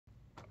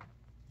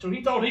So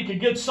he thought he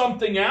could get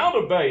something out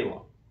of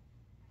Balaam.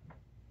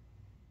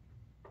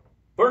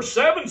 Verse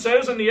 7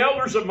 says, and the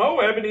elders of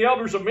Moab and the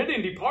elders of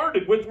Midian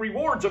departed with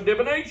rewards of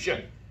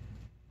divination.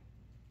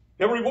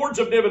 Now, rewards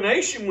of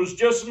divination was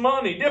just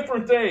money,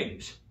 different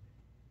things.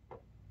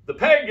 The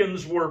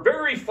pagans were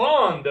very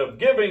fond of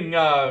giving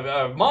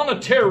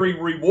monetary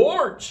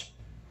rewards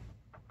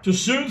to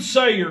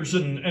soothsayers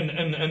and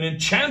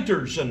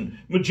enchanters and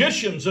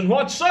magicians and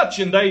what such,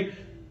 and they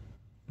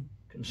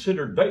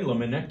considered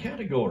Balaam in that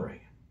category.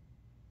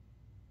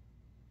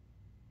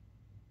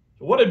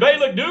 So what did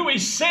Balak do? He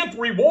sent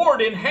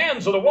reward in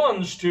hands of the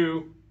ones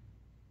to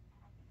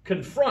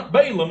confront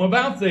Balaam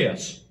about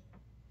this.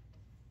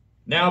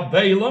 Now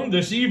Balaam,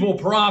 this evil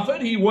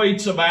prophet, he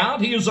waits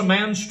about. He is a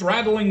man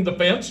straddling the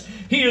fence.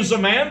 He is a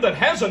man that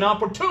has an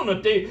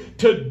opportunity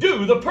to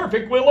do the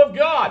perfect will of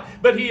God.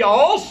 But he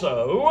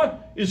also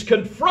is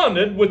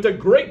confronted with a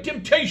great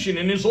temptation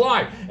in his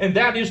life, and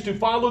that is to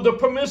follow the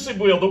permissive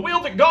will, the will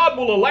that God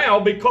will allow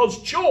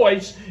because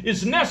choice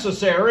is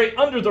necessary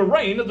under the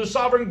reign of the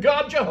sovereign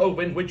God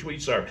Jehovah in which we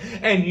serve.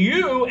 And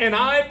you and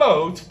I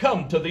both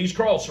come to these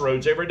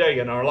crossroads every day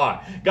in our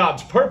life.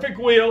 God's perfect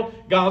will,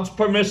 God's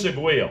permissive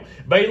will.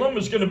 Balaam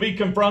is going to be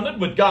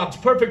confronted with God's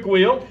perfect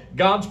will,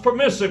 God's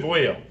permissive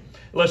will.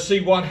 Let's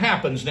see what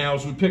happens now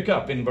as we pick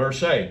up in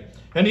verse 8.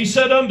 And he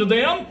said unto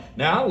them,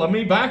 now let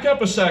me back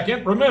up a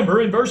second. Remember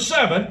in verse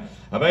 7,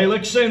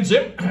 Balak sends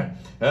him.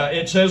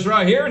 It says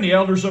right here, and the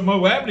elders of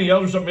Moab and the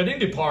elders of Midian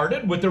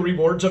departed with the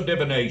rewards of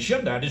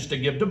divination. That is to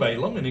give to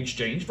Balaam in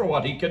exchange for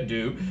what he could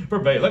do for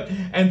Balak.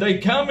 And they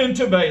come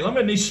into Balaam,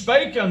 and he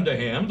spake unto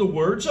him the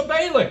words of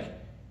Balak.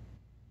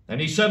 And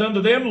he said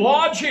unto them,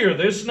 lodge here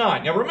this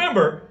night. Now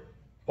remember,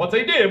 what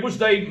they did was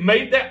they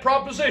made that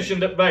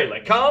proposition that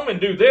Balak, come and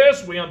do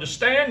this. We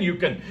understand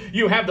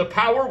you have the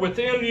power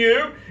within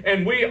you,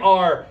 and we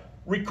are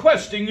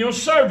requesting your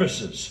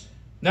services.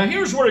 Now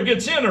here's where it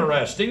gets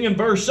interesting in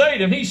verse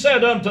 8. And he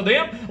said unto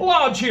them,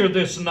 lodge here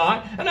this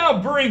night, and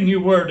I'll bring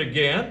you word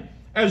again,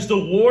 as the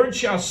Lord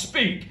shall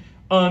speak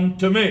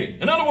unto me.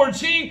 In other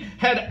words, he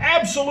had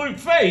absolute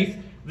faith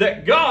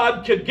that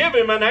God could give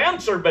him an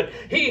answer, but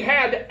he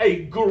had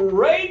a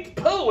great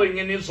pulling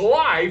in his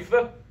life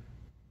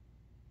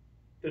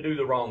to do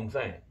the wrong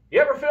thing. You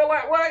ever feel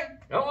that way?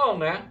 Come on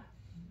now.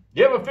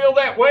 You ever feel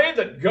that way,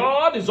 that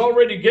God has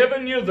already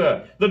given you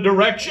the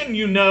direction?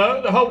 You know,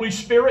 the Holy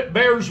Spirit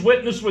bears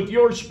witness with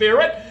your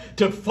spirit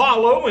to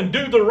follow and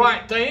do the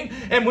right thing.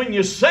 And when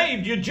you're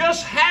saved, you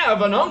just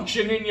have an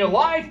unction in your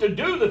life to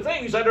do the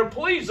things that are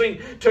pleasing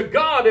to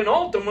God and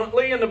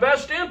ultimately in the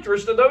best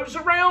interest of those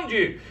around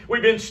you.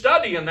 We've been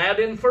studying that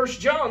in 1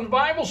 John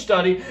Bible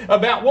study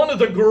about one of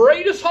the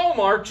greatest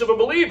hallmarks of a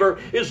believer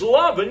is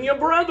loving your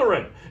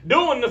brethren,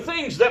 doing the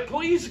things that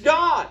please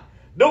God,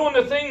 doing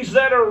the things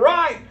that are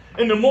right.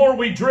 And the more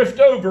we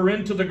drift over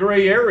into the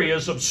gray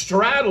areas of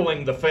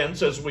straddling the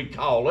fence, as we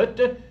call it,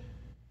 the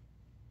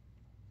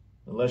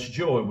less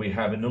joy we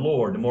have in the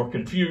Lord, the more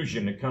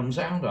confusion that comes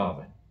out of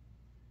it.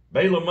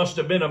 Balaam must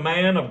have been a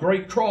man of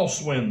great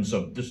crosswinds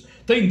of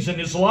things in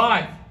his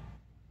life.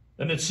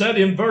 And it said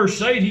in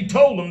verse 8, he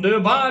told them to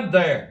abide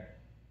there.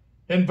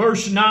 In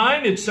verse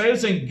 9, it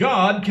says, and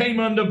God came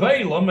unto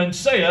Balaam and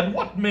said,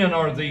 what men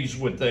are these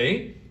with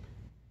thee?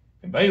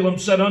 And Balaam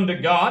said unto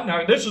God,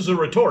 now this is a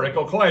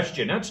rhetorical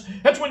question.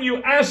 That's when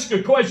you ask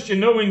a question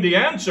knowing the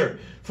answer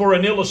for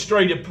an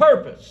illustrative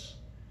purpose.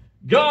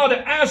 God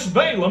asked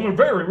Balaam a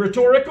very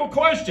rhetorical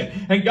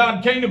question. And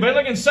God came to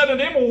Balaam and said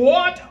unto him,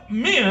 what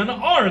men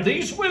are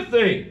these with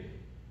thee?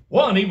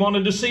 One, he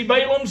wanted to see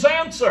Balaam's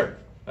answer.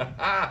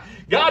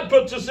 God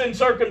puts us in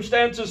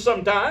circumstances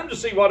sometimes to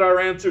see what our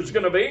answer is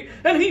going to be,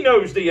 and he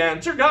knows the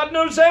answer. God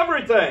knows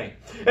everything.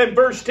 In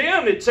verse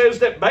 10, it says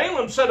that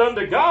Balaam said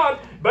unto God,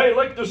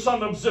 Balak the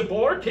son of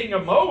Zippor, king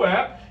of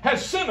Moab,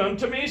 has sent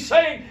unto me,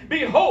 saying,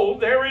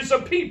 behold, there is a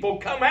people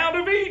come out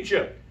of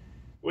Egypt,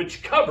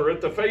 which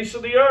covereth the face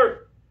of the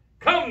earth.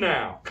 Come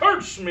now,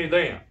 curse me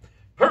then.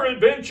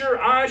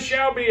 Peradventure I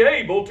shall be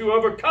able to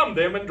overcome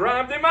them and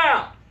drive them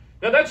out.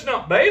 Now that's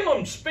not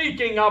Balaam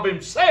speaking of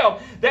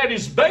himself. That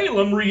is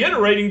Balaam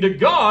reiterating to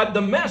God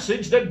the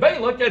message that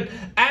Balak had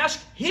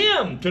asked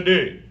him to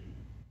do.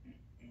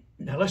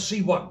 Now let's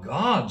see what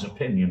God's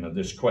opinion of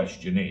this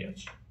question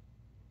is.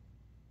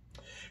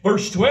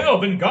 Verse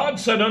 12, and God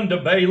said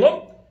unto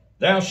Balaam,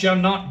 thou shalt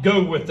not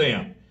go with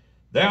them.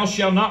 Thou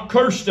shalt not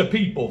curse the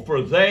people,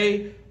 for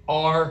they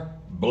are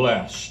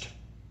blessed.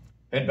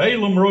 And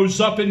Balaam rose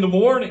up in the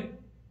morning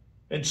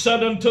and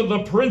said unto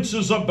the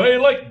princes of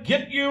Balak,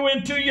 get you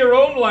into your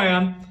own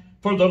land,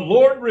 for the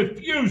Lord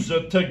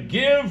refuseth to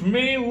give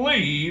me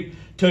leave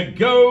to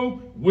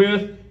go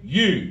with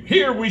you.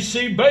 Here we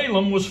see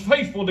Balaam was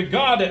faithful to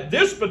God at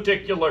this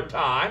particular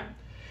time.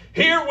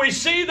 Here we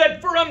see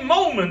that for a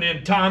moment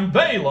in time,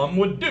 Balaam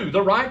would do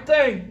the right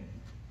thing.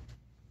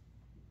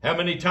 How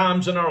many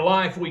times in our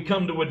life we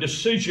come to a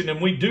decision and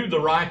we do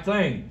the right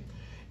thing?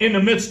 In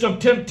the midst of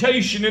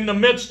temptation, in the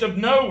midst of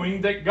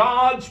knowing that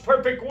God's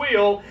perfect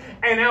will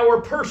and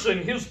our person,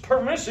 His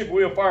permissive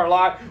will for our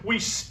life, we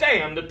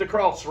stand at the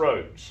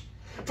crossroads.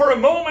 For a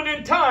moment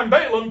in time,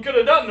 Balaam could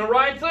have done the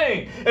right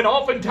thing. And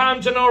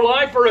oftentimes in our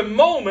life, for a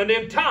moment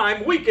in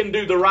time, we can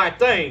do the right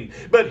thing.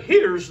 But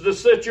here's the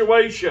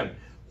situation.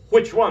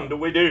 Which one do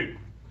we do?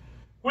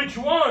 Which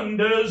one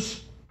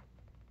does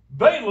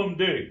Balaam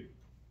do?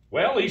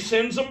 Well, he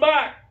sends them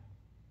back.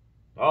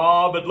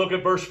 Oh, but look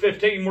at verse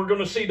 15. We're going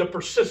to see the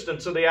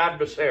persistence of the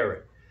adversary.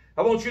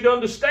 I want you to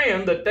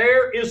understand that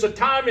there is a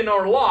time in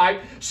our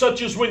life,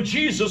 such as when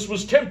Jesus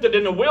was tempted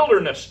in the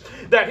wilderness,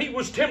 that he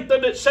was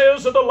tempted, it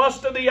says, of the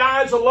lust of the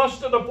eyes, the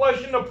lust of the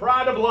flesh, and the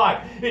pride of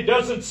life. It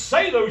doesn't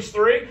say those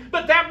three,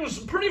 but that was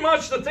pretty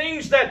much the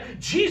things that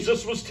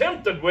Jesus was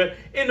tempted with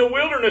in the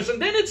wilderness.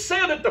 And then it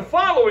said at the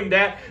following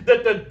that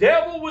the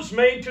devil was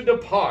made to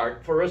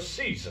depart for a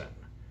season.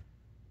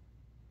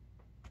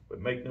 But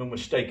make no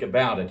mistake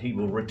about it, he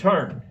will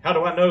return. How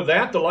do I know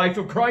that? The life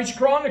of Christ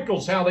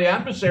chronicles how the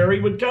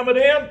adversary would come at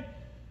him.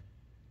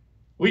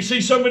 We see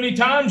so many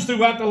times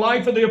throughout the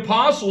life of the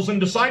apostles and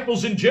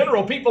disciples in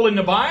general, people in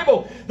the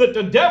Bible, that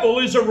the devil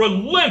is a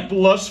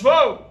relentless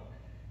foe.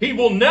 He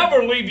will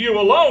never leave you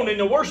alone, and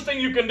the worst thing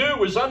you can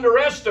do is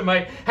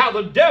underestimate how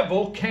the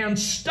devil can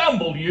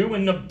stumble you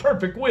in the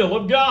perfect will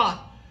of God.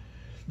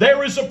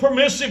 There is a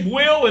permissive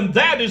will, and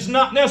that is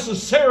not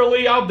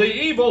necessarily of the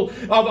evil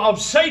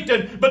of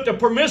Satan, but the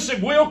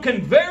permissive will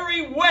can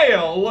very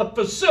well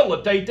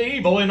facilitate the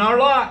evil in our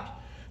life.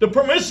 The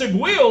permissive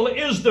will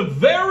is the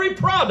very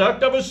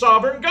product of a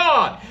sovereign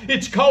God.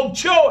 It's called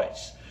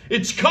choice.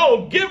 It's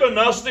called giving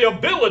us the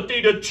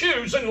ability to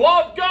choose and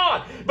love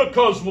God,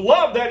 because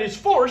love that is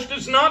forced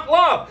is not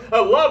love.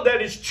 A love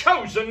that is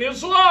chosen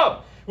is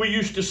love. We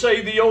used to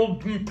say the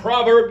old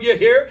proverb you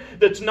hear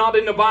that's not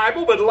in the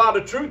Bible, but a lot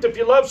of truth. If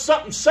you love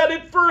something, set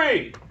it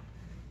free.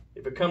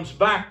 If it comes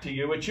back to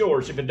you, it's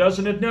yours. If it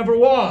doesn't, it never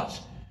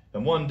was.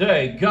 And one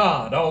day,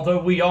 God,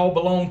 although we all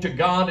belong to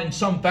God in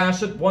some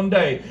facet, one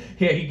day,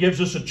 He gives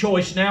us a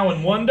choice now,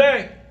 and one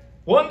day,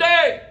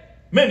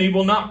 many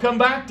will not come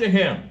back to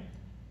Him.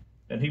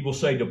 And He will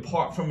say,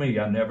 "Depart from me,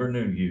 I never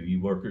knew you,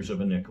 you workers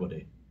of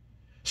iniquity."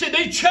 See,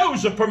 they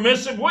chose a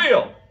permissive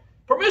will.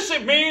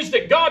 Permissive means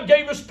that God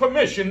gave us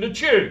permission to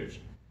choose.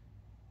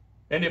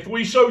 And if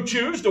we so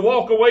choose to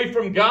walk away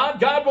from God,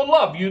 God will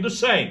love you the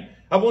same.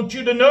 I want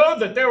you to know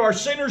that there are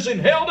sinners in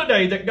hell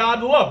today that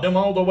God loved them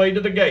all the way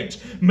to the gates.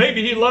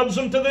 Maybe He loves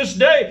them to this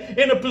day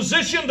in a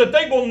position that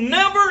they will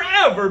never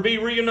ever be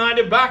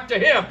reunited back to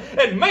Him.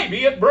 And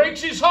maybe it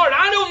breaks His heart.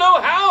 I don't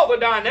know how the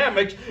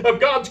dynamics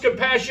of God's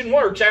compassion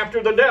works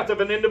after the death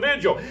of an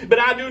individual. But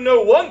I do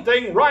know one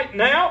thing right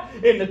now,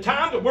 in the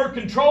time that we're in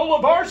control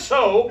of our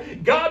soul,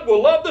 God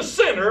will love the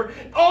sinner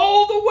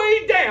all the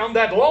way down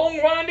that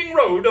long winding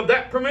road of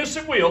that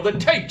permissive will that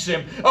takes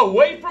him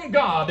away from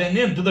God and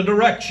into the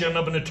direction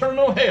of an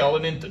eternal hell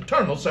and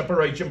eternal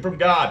separation from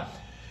God.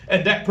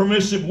 And that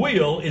permissive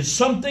will is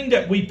something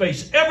that we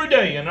face every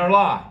day in our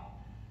life.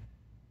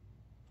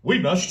 We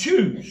must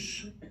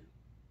choose.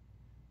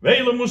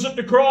 Balaam was at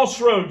the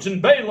crossroads, and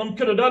Balaam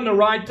could have done the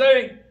right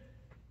thing.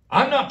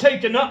 I'm not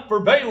taking up for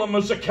Balaam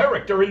as a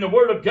character in the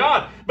Word of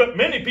God, but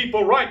many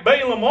people write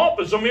Balaam off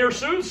as a mere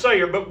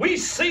soothsayer, but we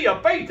see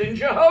a faith in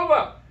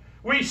Jehovah.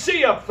 We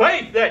see a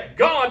faith that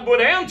God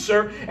would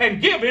answer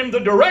and give him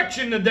the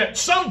direction, and that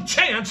some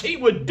chance he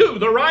would do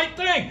the right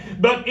thing.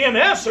 But in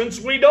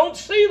essence, we don't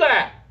see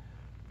that.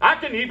 I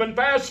can even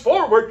fast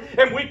forward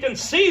and we can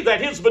see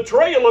that his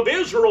betrayal of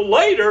Israel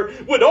later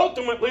would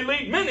ultimately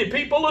lead many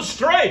people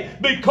astray,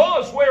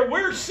 because where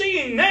we're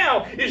seeing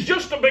now is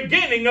just the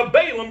beginning of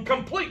Balaam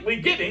completely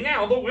getting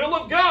out of the will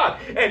of God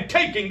and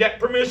taking that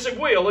permissive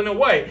will in a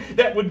way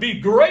that would be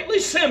greatly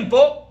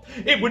sinful.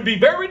 It would be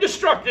very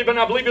destructive, and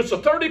I believe it's the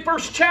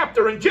 31st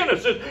chapter in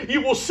Genesis. You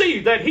will see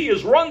that he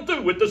is run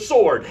through with the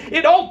sword.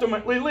 It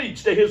ultimately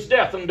leads to his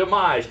death and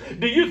demise.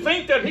 Do you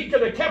think that he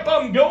could have kept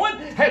on going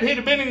had he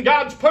been in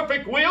God's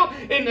perfect will,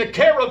 in the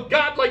care of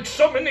God, like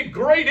so many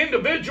great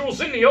individuals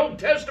in the Old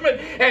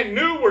Testament, and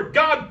knew where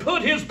God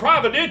put His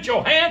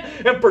providential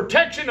hand and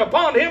protection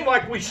upon him,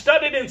 like we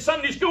studied in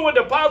Sunday school with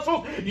the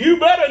apostles? You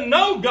better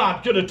know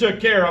God could have took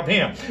care of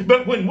him.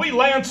 But when we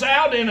lance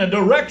out in a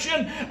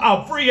direction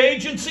of free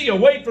agency,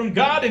 away from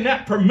God, in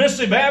that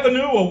permissive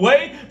avenue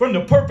away from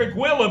the perfect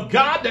will of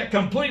God that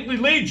completely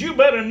leads, you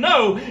better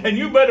know, and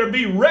you better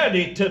be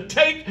ready to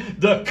take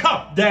the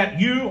cup that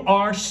you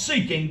are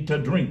seeking to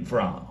drink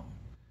from.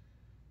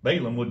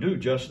 Balaam would do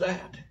just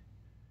that.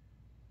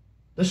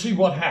 Let's see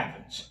what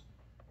happens.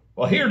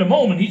 Well, here in a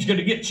moment, he's going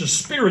to get so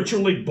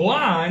spiritually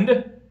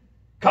blind,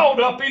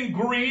 caught up in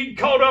greed,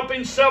 caught up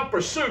in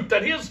self-pursuit,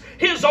 that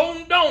his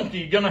own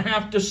donkey going to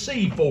have to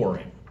see for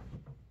him.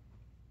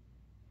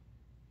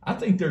 I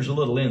think there's a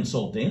little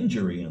insult to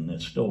injury in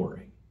this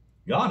story.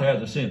 God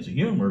has a sense of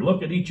humor.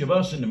 Look at each of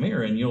us in the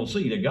mirror and you'll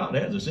see that God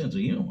has a sense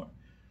of humor.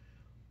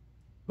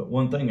 But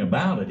one thing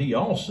about it, He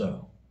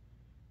also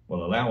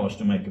will allow us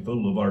to make a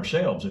fool of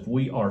ourselves if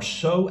we are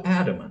so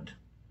adamant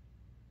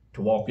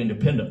to walk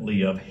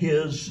independently of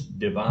His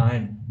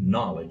divine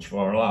knowledge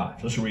for our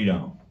lives. Let's read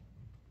on.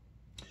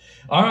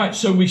 All right,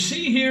 so we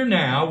see here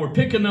now, we're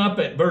picking up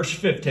at verse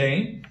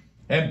 15.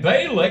 And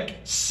Balak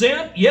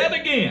sent yet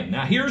again.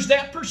 Now here's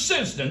that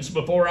persistence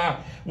before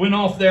I went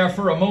off there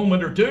for a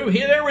moment or two.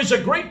 Here there is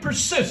a great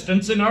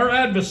persistence in our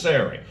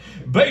adversary.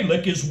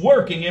 Balak is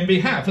working in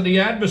behalf of the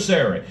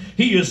adversary.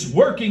 He is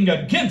working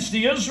against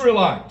the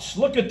Israelites.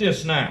 Look at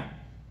this now.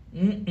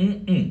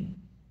 And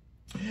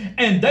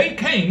they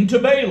came to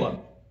Balaam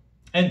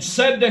and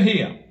said to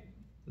him,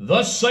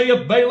 Thus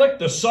saith Balak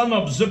the son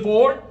of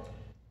Zippor,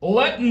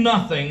 Let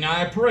nothing,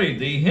 I pray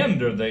thee,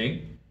 hinder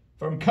thee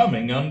from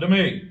coming unto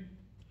me.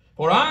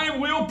 For I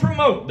will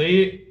promote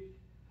thee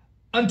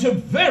unto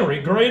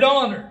very great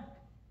honor,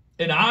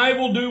 and I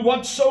will do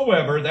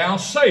whatsoever thou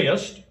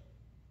sayest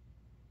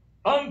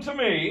unto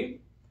me.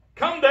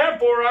 Come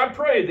therefore, I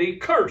pray thee,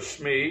 curse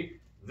me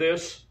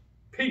this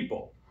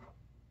people.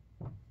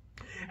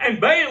 And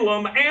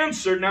Balaam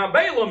answered. Now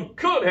Balaam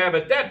could have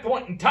at that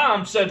point in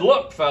time said,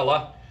 Look,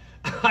 fella,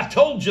 I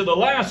told you the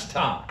last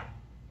time.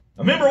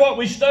 Remember what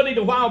we studied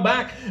a while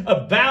back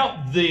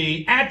about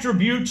the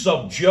attributes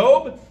of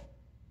Job?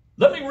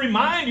 Let me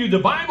remind you, the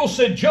Bible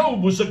said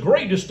Job was the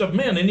greatest of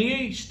men in the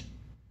East.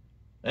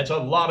 That's a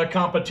lot of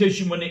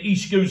competition when the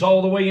East goes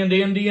all the way into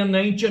India and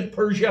ancient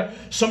Persia.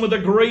 Some of the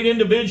great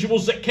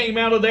individuals that came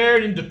out of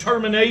there in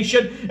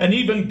determination and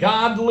even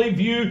godly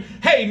view.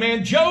 Hey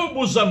man, Job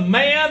was a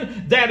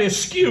man that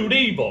eschewed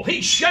evil.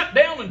 He shut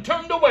down and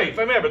turned away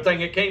from everything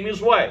that came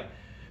his way.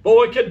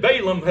 Boy, could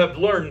Balaam have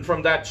learned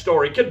from that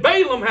story? Could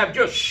Balaam have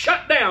just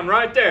shut down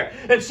right there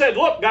and said,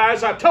 Look,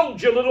 guys, I told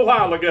you a little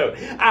while ago.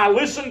 I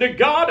listened to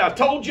God. I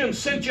told you and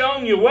sent you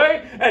on your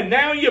way. And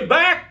now you're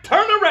back.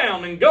 Turn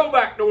around and go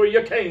back to where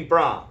you came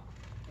from.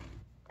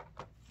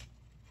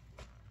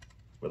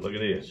 But look at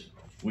this.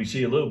 We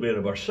see a little bit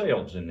of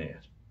ourselves in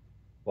this.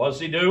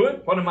 What's he doing?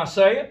 What am I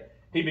saying?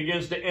 He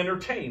begins to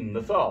entertain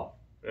the thought.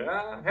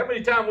 How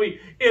many times we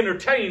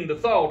entertain the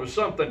thought of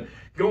something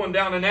going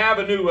down an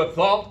avenue of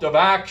thought, of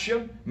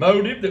action,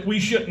 motive that we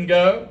shouldn't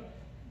go?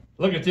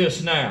 Look at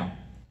this now.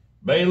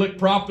 Balak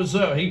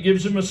he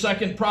gives him a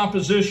second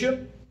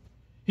proposition.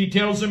 He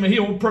tells him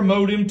he'll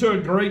promote him to a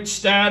great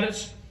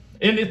status.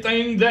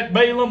 Anything that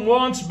Balaam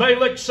wants,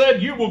 Balak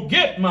said, you will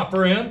get, my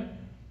friend.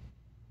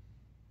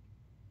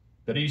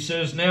 But he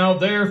says, now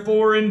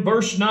therefore in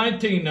verse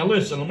 19, now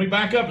listen, let me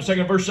back up a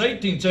second. Verse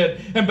 18 said,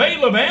 And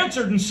Balaam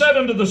answered and said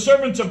unto the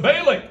servants of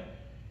Balak,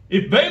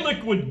 If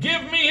Balak would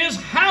give me his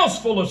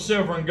house full of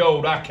silver and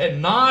gold, I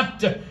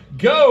cannot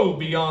go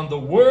beyond the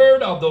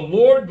word of the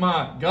Lord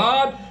my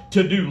God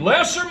to do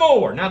less or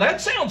more. Now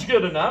that sounds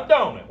good enough,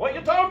 don't it? What are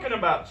you talking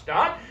about,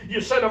 Scott? You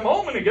said a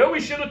moment ago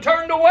he should have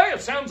turned away.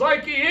 It sounds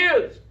like he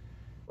is.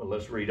 Well,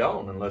 let's read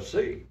on and let's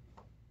see.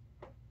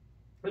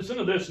 Listen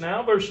to this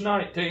now, verse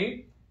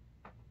 19.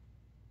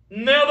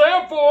 Now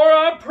therefore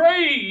I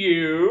pray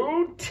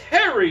you,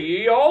 tarry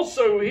ye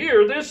also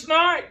here this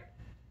night,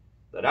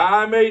 that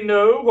I may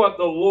know what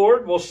the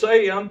Lord will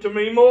say unto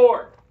me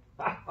more.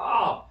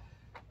 Oh,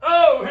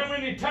 how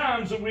many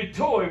times have we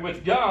toyed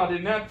with God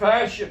in that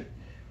fashion,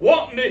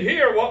 wanting to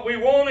hear what we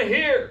want to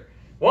hear,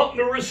 wanting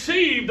to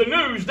receive the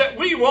news that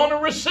we want to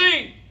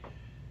receive.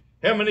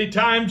 How many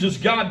times has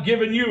God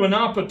given you an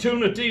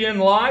opportunity in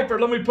life?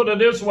 Or let me put it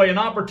this way, an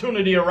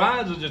opportunity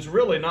arises, it's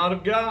really not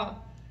of God.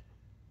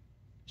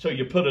 So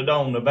you put it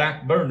on the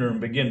back burner and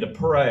begin to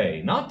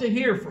pray, not to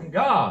hear from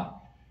God,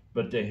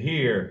 but to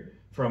hear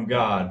from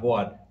God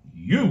what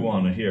you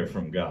want to hear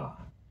from God.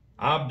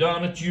 I've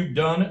done it, you've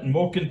done it, and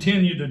we'll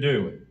continue to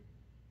do it.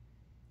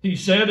 He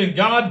said, And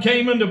God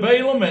came unto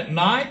Balaam at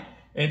night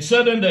and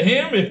said unto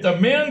him, If the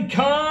men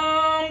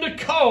come to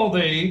call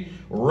thee,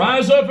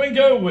 rise up and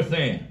go with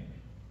them.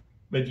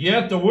 But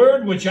yet the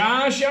word which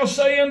I shall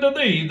say unto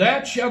thee,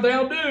 that shalt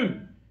thou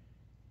do.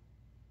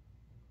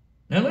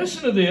 Now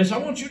listen to this. I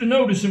want you to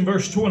notice in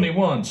verse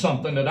 21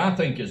 something that I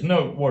think is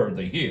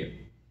noteworthy here.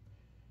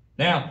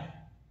 Now,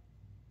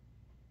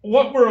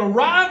 what we're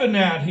arriving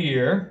at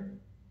here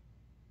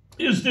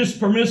is this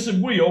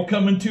permissive will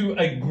coming to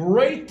a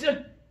great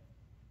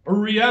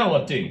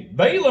reality.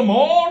 Balaam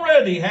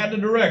already had the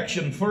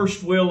direction,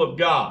 first will of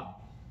God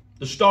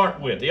to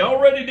start with. He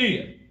already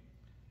did.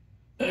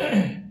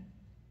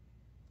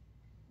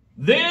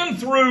 Then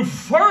through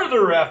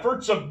further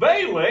efforts of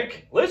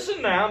Balak,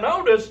 listen now,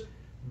 notice,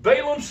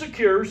 Balaam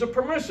secures a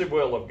permissive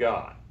will of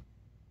God.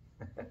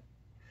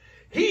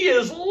 He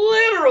is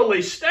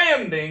literally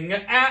standing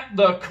at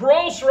the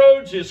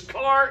crossroads. His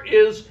car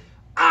is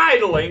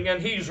idling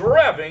and he's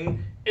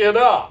revving it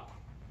up.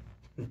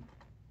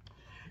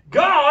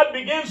 God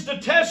begins to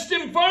test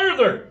him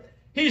further.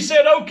 He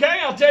said,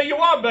 okay, I'll tell you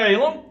what,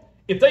 Balaam.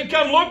 If they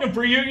come looking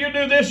for you, you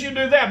do this, you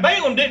do that.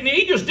 Balaam didn't.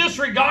 He just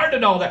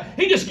disregarded all that.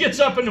 He just gets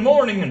up in the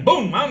morning and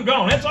boom, I'm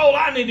gone. That's all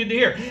I needed to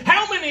hear.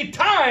 How many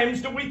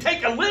times do we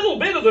take a little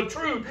bit of the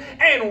truth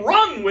and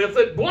run with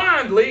it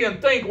blindly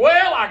and think,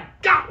 well, I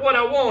got what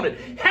I wanted?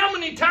 How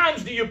many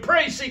times do you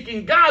pray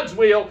seeking God's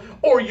will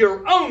or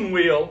your own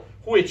will,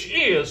 which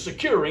is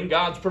securing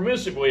God's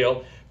permissive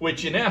will,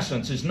 which in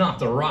essence is not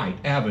the right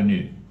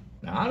avenue?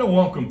 Now, I don't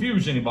want to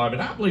confuse anybody,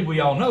 but I believe we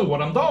all know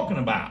what I'm talking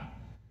about.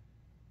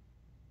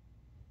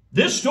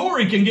 This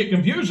story can get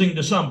confusing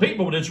to some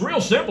people, but it's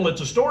real simple.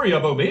 It's a story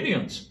of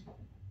obedience.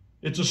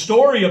 It's a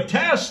story of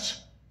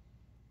tests.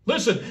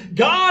 Listen,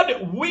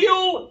 God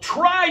will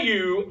try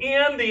you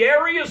in the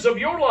areas of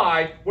your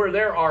life where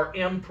there are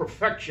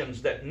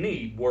imperfections that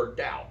need worked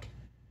out.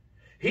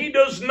 He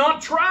does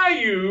not try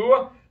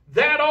you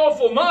that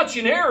awful much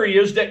in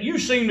areas that you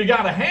seem to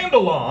got a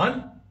handle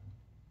on.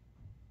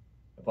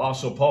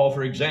 Apostle Paul,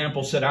 for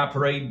example, said, I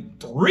prayed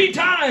 3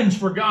 times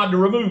for God to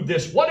remove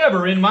this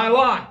whatever in my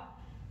life.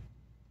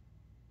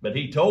 But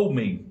he told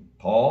me,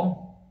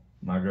 Paul,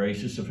 my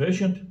grace is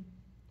sufficient.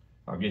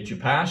 I'll get you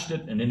past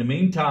it. And in the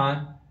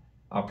meantime,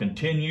 I'll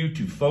continue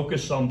to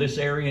focus on this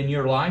area in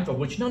your life, of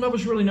which none of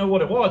us really know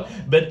what it was.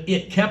 But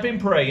it kept him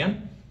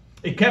praying.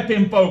 It kept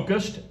him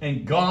focused.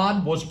 And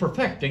God was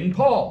perfecting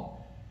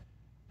Paul.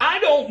 I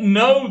don't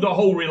know the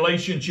whole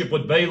relationship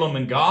with Balaam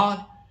and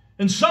God.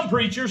 And some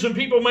preachers and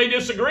people may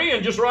disagree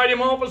and just write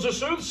him off as a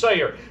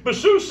soothsayer. But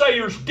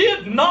soothsayers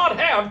did not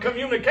have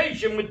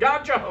communication with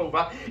God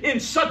Jehovah in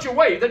such a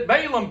way that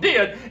Balaam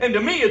did. And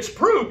to me it's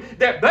proof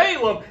that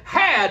Balaam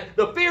had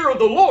the fear of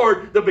the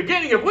Lord, the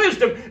beginning of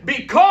wisdom,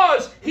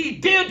 because he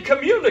did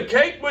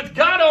communicate with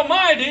God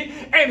Almighty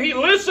and he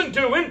listened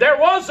to him. There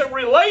was a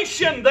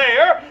relation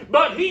there,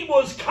 but he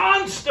was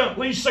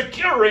constantly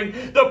securing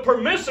the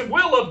permissive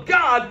will of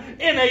God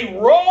in a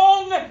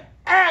wrong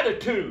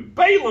attitude.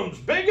 Balaam's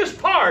biggest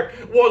part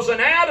was an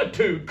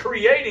attitude,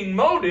 creating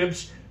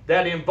motives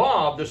that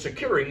involved the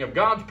securing of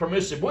God's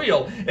permissive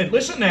will. And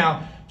listen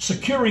now,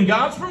 securing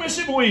God's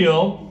permissive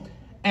will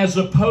as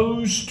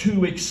opposed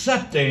to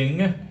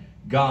accepting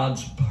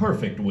God's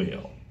perfect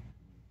will.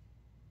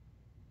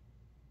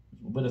 A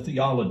little bit of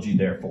theology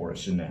there for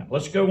us in that.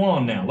 Let's go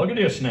on now. Look at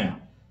this now.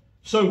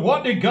 So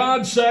what did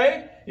God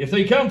say? If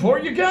they come for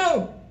you,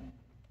 go.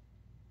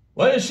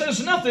 Well, it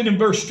says nothing in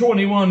verse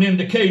 21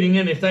 indicating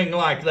anything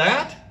like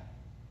that.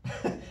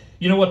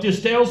 You know what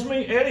this tells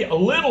me, Eddie? A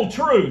little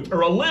truth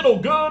or a little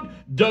good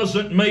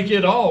doesn't make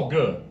it all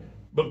good.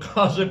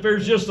 Because if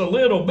there's just a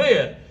little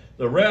bit,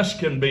 the rest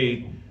can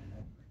be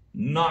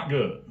not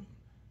good.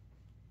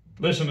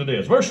 Listen to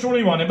this. Verse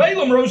 21. And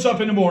Balaam rose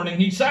up in the morning.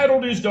 He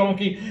saddled his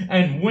donkey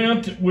and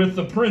went with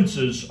the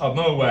princes of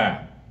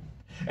Moab.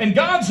 And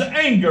God's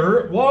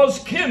anger was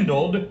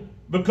kindled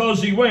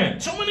because he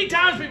went. So many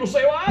times people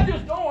say, well, I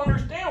just don't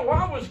understand.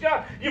 Why was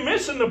God? You're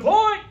missing the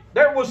point.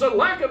 There was a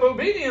lack of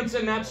obedience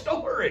in that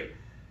story.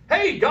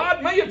 Hey,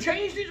 God may have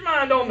changed his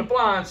mind on the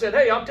fly and said,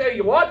 hey, I'll tell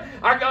you what,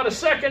 I got a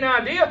second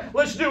idea.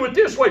 Let's do it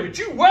this way, but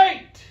you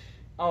wait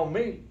on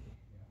me.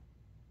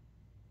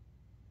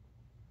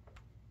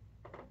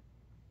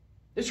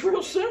 It's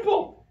real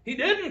simple. He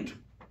didn't.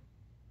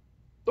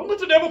 Don't let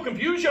the devil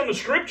confuse you on the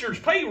scriptures.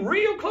 Pay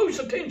real close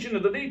attention to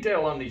the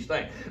detail on these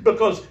things,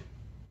 because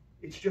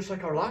it's just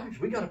like our lives.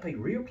 We got to pay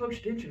real close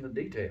attention to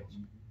the details.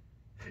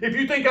 If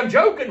you think I'm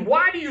joking,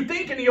 why do you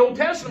think in the Old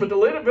Testament, the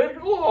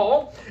Levitical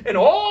law, and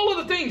all of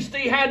the things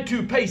they had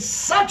to pay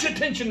such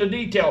attention to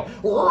detail,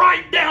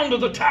 right down to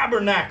the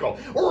tabernacle,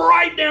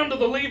 right down to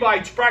the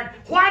Levites' practice?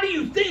 Why do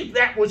you think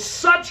that was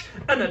such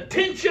an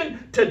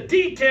attention to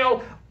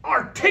detail,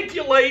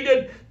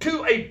 articulated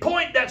to a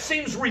point that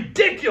seems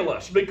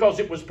ridiculous? Because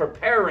it was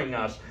preparing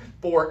us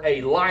for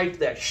a life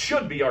that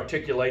should be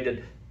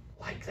articulated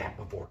like that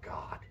before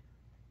God.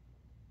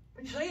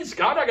 You say, it's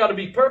God, I got to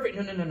be perfect.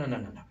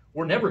 No.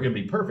 We're never going to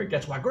be perfect.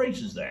 That's why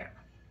grace is there.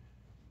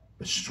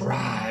 But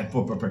strive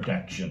for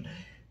protection.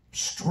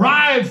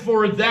 Strive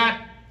for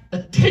that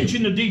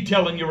attention to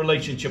detail in your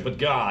relationship with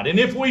God. And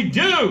if we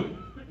do,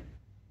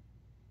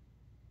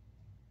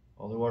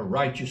 although our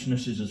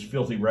righteousness is as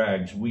filthy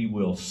rags, we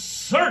will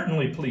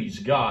certainly please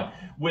God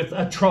with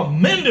a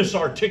tremendous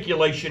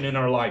articulation in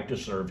our life to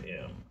serve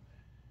him.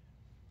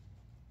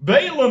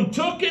 Balaam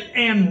took it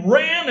and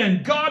ran,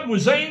 and God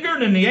was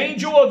angered, and the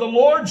angel of the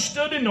Lord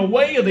stood in the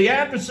way of the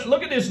adversary.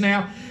 Look at this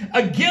now,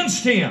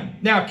 against him.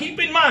 Now, keep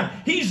in mind,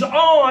 he's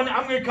on,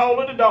 I'm going to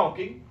call it a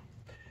donkey.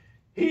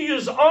 He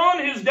is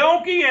on his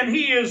donkey, and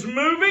he is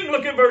moving.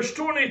 Look at verse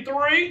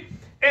 23.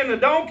 And the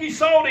donkey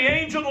saw the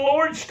angel of the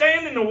Lord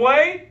stand in the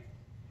way,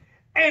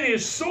 and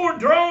his sword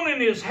drawn in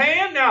his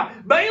hand. Now,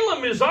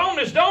 Balaam is on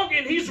his donkey,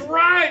 and he's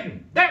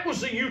riding. That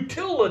was a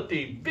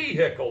utility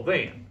vehicle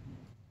then.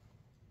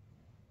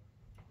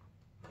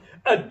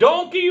 A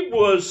donkey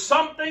was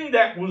something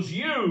that was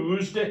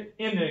used in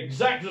the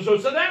exact... So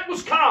that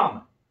was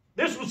common.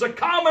 This was a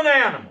common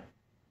animal.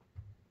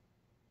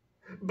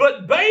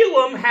 But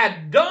Balaam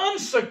had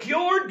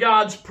secured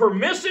God's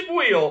permissive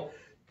will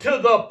to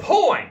the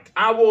point,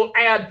 I will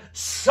add,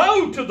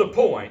 so to the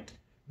point,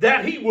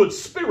 that he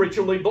was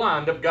spiritually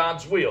blind of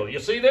God's will. You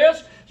see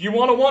this? You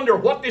want to wonder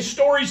what this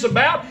story's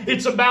about?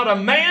 It's about a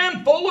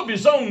man full of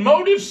his own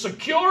motives,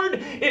 secured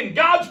in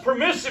God's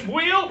permissive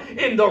will,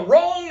 in the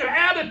wrong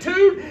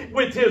attitude,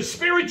 with his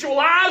spiritual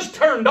eyes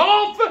turned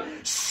off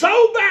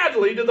so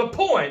badly to the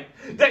point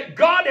that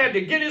God had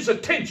to get his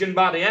attention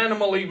by the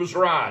animal he was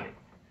riding.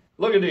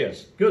 Look at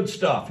this. Good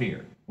stuff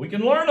here. We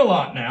can learn a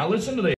lot now. Listen to this.